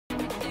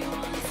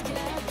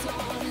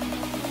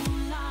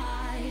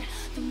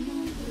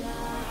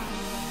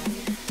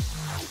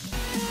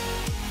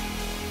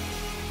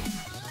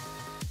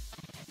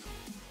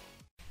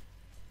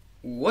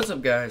What's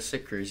up, guys?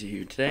 Sick Crazy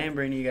here. Today I'm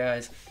bringing you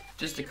guys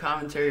just a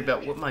commentary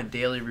about what my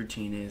daily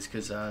routine is,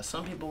 because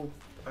some people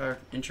are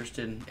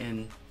interested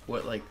in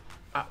what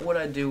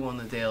I do on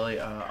the daily.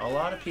 A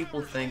lot of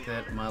people think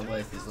that my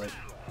life is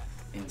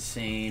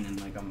insane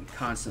and I'm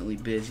constantly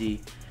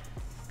busy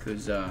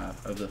because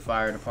of the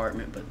fire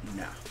department, but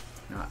no,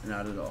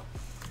 not at all.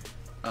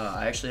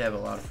 I actually have a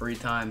lot of free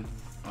time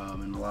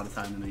and a lot of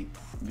time to make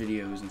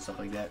videos and stuff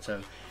like that. So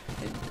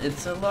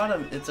it's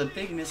a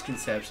big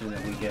misconception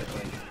that we get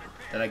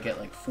that I get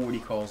 40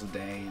 calls a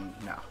day, and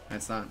no,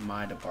 that's not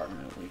my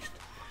department at least.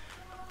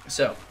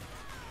 So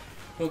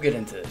we'll get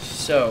into this.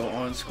 So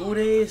on school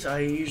days, I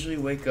usually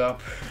wake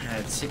up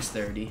at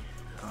 6:30.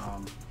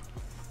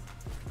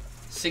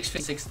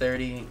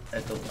 6:30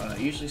 at the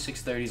usually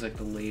 6:30 is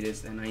the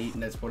latest, and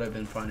that's what I've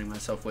been finding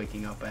myself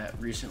waking up at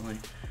recently.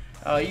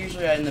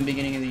 Usually in the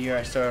beginning of the year,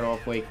 I started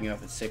off waking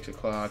up at 6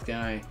 o'clock.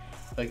 Then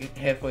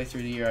halfway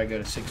through the year, I go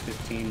to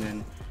 6:15.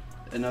 Then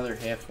another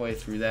halfway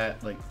through that,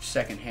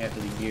 second half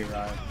of the year,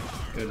 I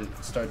go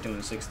to start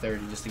doing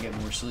 6:30 just to get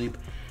more sleep.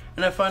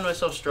 And I find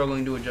myself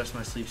struggling to adjust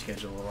my sleep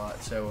schedule a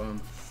lot. So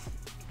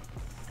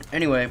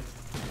anyway,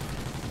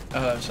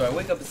 so I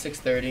wake up at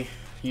 6:30.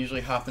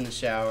 Usually hop in the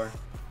shower.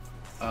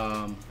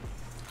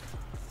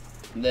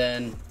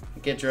 Then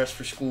get dressed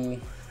for school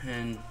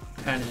and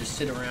kind of just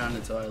sit around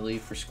until I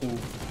leave for school.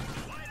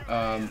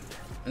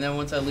 And then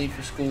once I leave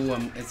for school,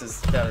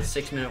 it's about a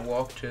 6-minute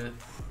walk to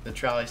the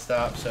trolley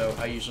stop. So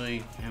I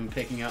usually am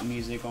picking out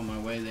music on my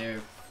way there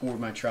for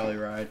my trolley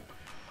ride.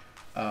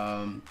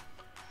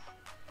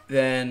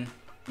 Then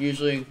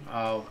usually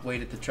I'll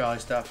wait at the trolley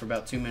stop for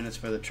about 2 minutes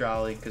for the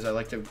trolley, because I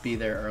like to be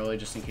there early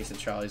just in case the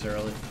trolley's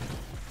early.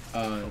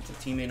 It's a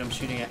teammate I'm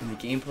shooting at in the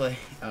gameplay.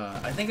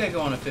 I think I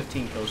go on a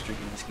 15 kill streak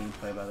in this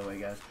gameplay, by the way,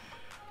 guys.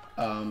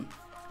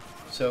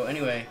 So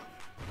anyway,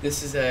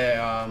 this is a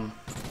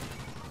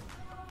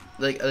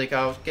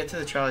I'll get to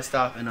the trolley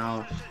stop and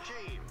I'll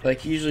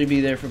usually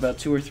be there for about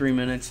 2 or 3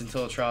 minutes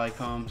until the trolley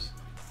comes.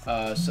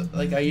 So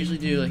I usually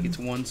do it's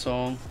one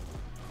song,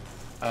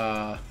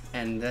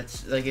 and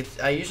that's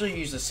I usually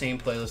use the same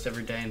playlist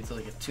every day until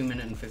a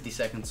 2-minute and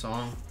 50-second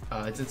song.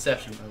 It's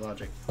Inception by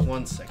Logic.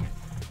 1 second.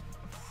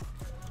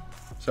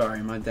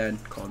 Sorry, my dad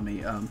called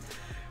me.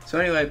 So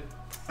anyway,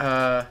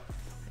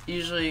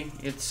 usually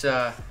it's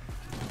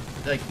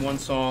one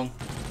song,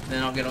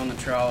 then I'll get on the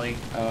trolley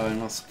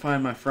and I'll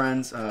find my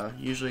friends.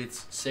 Usually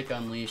it's Sick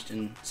Unleashed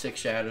and Sick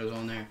Shadows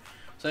on there.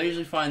 So I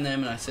usually find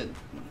them and I sit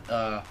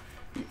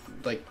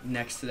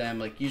next to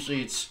them.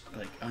 Usually it's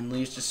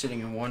Unleashed is sitting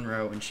in one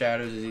row and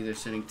Shadows is either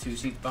sitting 2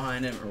 seats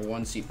behind him or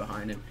 1 seat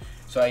behind him.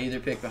 So I either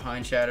pick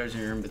behind Shadows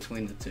or in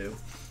between the two.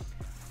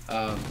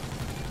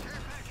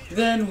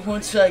 Then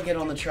once I get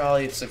on the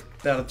trolley, it's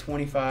about a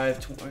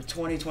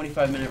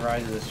 20-25 minute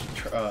ride to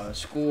the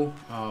school.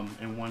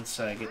 And once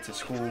I get to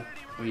school,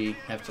 we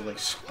have to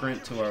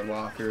sprint to our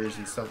lockers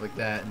and stuff like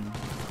that. And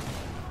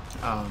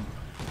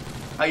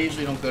I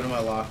usually don't go to my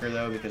locker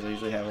though, because I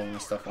usually have all my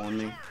stuff on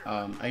me.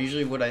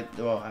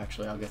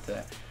 Actually I'll get to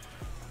that.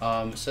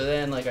 So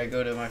then I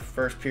go to my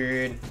first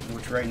period,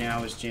 which right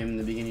now is gym. In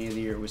the beginning of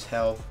the year it was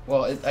health.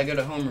 Well, I go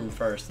to homeroom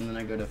first, and then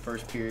I go to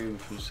first period,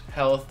 which was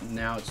health, and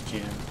now it's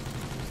gym.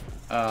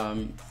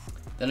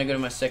 Then I go to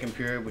my second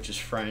period, which is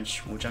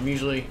French, which I'm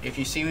usually, if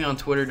you see me on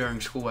Twitter during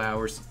school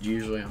hours,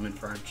 usually I'm in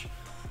French.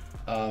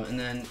 And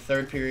then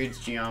third period is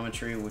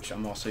geometry, which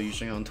I'm also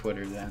usually on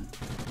Twitter then.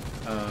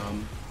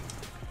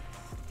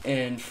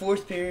 And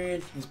fourth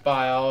period is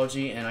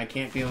biology, and I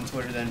can't be on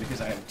Twitter then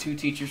because I have 2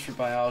 teachers for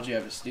biology. I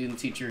have a student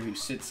teacher who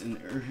sits in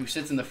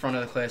the front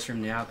of the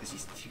classroom now because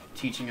he's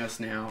teaching us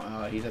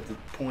now. He's at the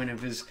point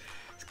of his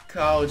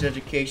college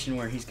education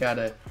where he's got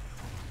to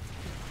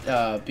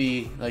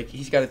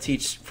he's got to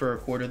teach for a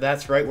quarter.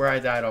 That's right where I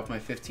died off my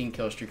 15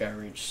 kill streak. I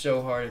raged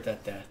so hard at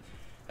that death.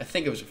 I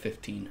think it was a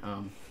 15.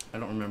 I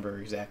don't remember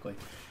exactly.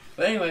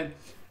 But anyway,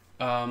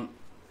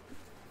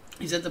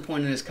 he's at the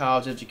point in his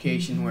college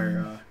education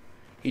where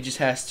he just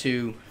has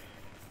to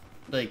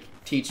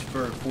teach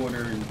for a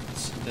quarter, and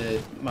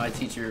my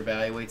teacher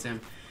evaluates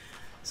him.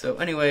 So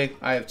anyway,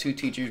 I have 2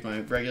 teachers, my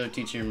regular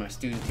teacher and my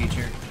student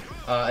teacher.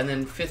 And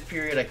then 5th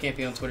period, I can't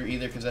be on Twitter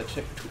either because that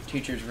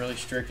teacher is really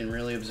strict and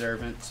really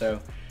observant. So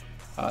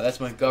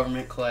that's my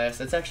government class.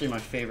 That's actually my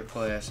favorite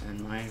class,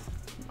 and I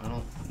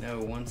don't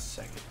know, 1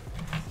 second.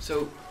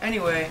 So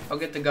anyway, I'll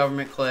get the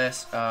government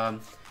class,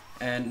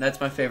 and that's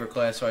my favorite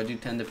class. So I do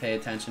tend to pay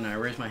attention. I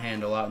raise my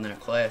hand a lot in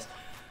that class.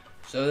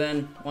 So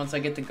then once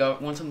I'm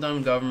done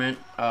with government,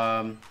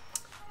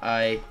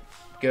 I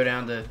go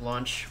down to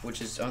lunch, which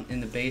is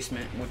in the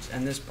basement,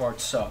 and this part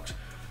sucks.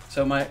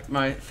 So my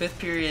 5th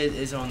period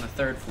is on the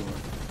 3rd floor.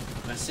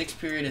 My 6th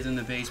period is in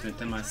the basement.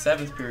 Then my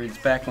 7th period is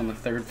back on the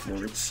 3rd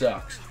floor. It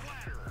sucks.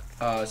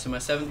 So my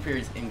 7th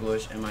period is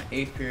English, and my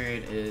 8th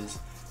period is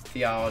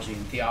theology.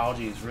 And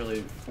theology is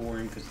really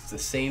boring because it's the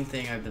same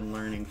thing I've been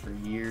learning for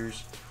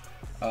years.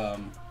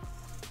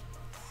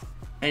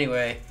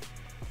 Anyway,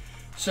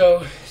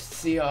 so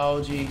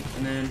theology,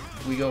 and then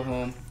we go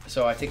home.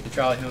 So I take the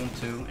trolley home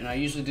too, and I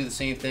usually do the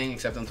same thing,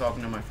 except I'm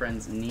talking to my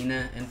friends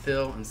Nina and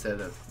Phil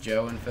instead of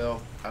Joe and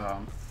Phil.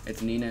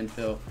 It's Nina and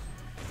Phil,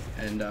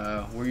 and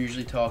we're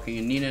usually talking,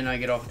 and Nina and I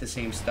get off at the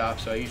same stop,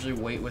 so I usually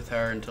wait with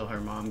her until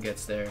her mom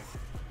gets there,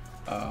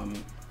 and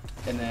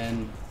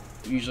then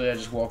usually I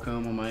just walk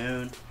home on my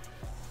own,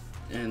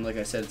 and like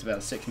I said, it's about a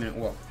 6-minute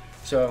walk.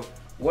 So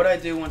what I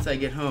do once I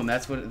get home,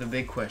 that's what the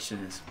big question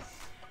is.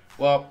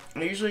 Well,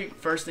 usually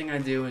first thing I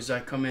do is I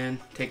come in,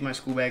 take my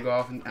school bag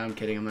off, and I'm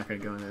kidding, I'm not going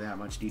to go into that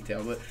much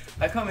detail, but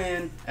I come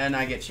in and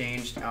I get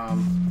changed,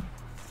 and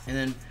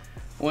then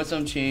once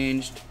I'm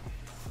changed,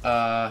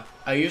 I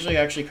usually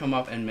actually come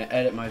up and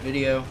edit my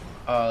video,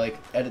 like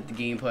edit the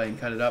gameplay and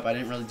cut it up. I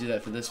didn't really do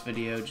that for this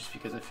video just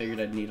because I figured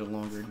I'd need a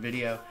longer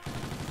video,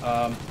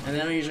 and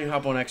then I usually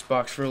hop on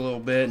Xbox for a little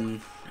bit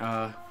and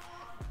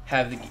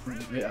have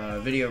the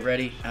video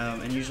ready,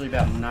 and usually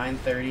about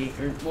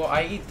 9:30, well,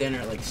 I eat dinner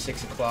at like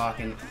 6 o'clock,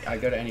 and I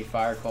go to any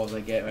fire calls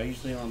I get. I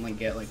usually only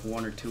get like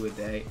 1 or 2 a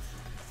day,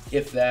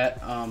 if that.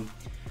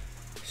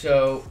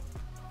 So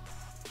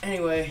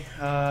anyway,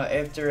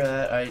 after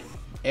that,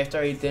 after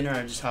I eat dinner,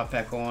 I just hop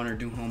back on or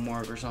do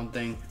homework or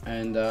something,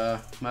 and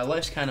my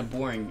life's kind of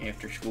boring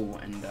after school,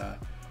 and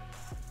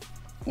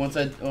once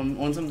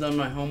I'm done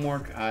my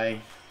homework, I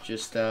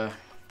just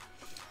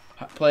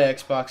play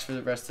Xbox for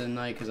the rest of the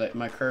night, because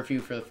my curfew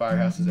for the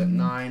firehouse is at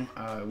 9.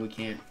 We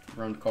can't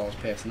run calls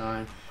past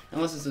 9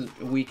 unless it's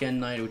a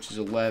weekend night, which is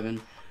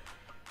 11.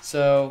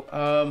 So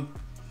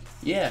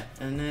yeah,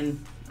 and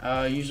then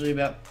usually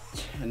about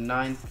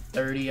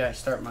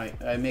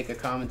 9:30 I make a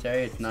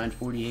commentary. It's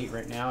 9:48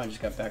 right now. I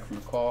just got back from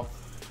a call,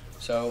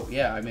 so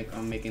yeah,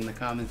 I'm making the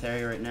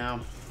commentary right now.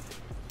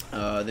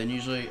 Then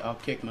usually I'll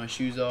kick my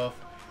shoes off.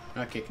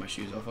 Not kick my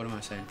shoes off. What am I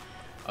saying?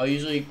 I'll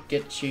usually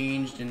get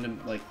changed into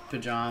like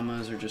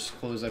pajamas or just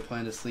clothes I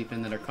plan to sleep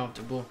in that are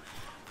comfortable,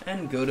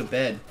 and go to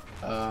bed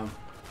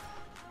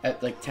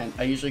at like 10.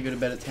 I usually go to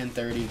bed at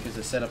 10:30 because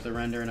I set up the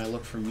render and I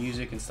look for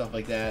music and stuff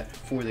like that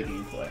for the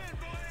gameplay,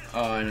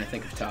 and I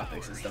think of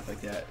topics and stuff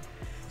like that.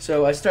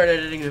 So I start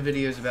editing the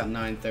videos about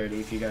 9:30,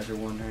 if you guys are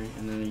wondering,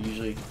 and then I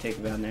usually take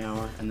about an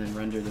hour and then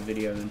render the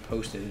video and then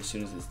post it as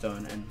soon as it's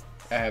done, and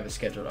I have a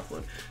scheduled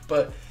upload.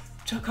 But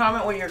to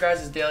comment what your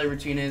guys' daily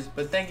routine is.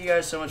 But thank you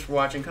guys so much for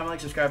watching. Comment,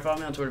 like, subscribe, follow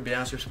me on Twitter, be down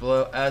in the description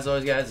below. As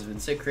always, guys, it's been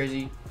sick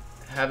crazy.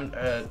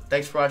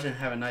 Thanks for watching.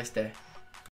 Have a nice day.